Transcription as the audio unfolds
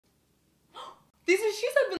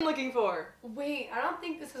have been looking for. Wait, I don't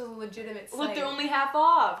think this is a legitimate site. Look, they're only half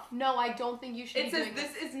off. No, I don't think you should It says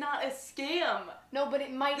this is not a scam. No, but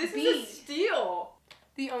it might This be. is a steal.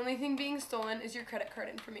 The only thing being stolen is your credit card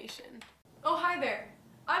information. Oh, hi there.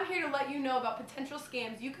 I'm here to let you know about potential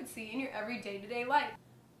scams you could see in your everyday day-to-day life.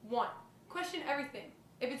 1. Question everything.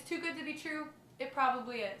 If it's too good to be true, it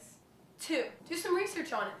probably is. 2. Do some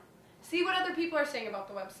research on it. See what other people are saying about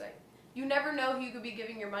the website. You never know who you could be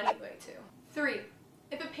giving your money away to. 3.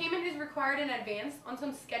 If a payment is required in advance on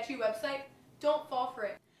some sketchy website, don't fall for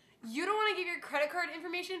it. You don't want to give your credit card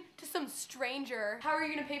information to some stranger. How are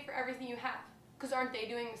you going to pay for everything you have? Because aren't they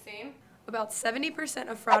doing the same? About 70%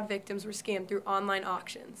 of fraud victims were scammed through online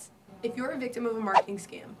auctions. If you're a victim of a marketing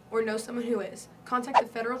scam or know someone who is, contact the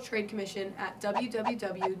Federal Trade Commission at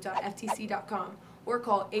www.ftc.com or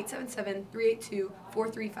call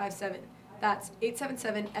 877-382-4357. That's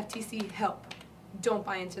 877-FTC-HELP. Don't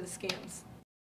buy into the scams.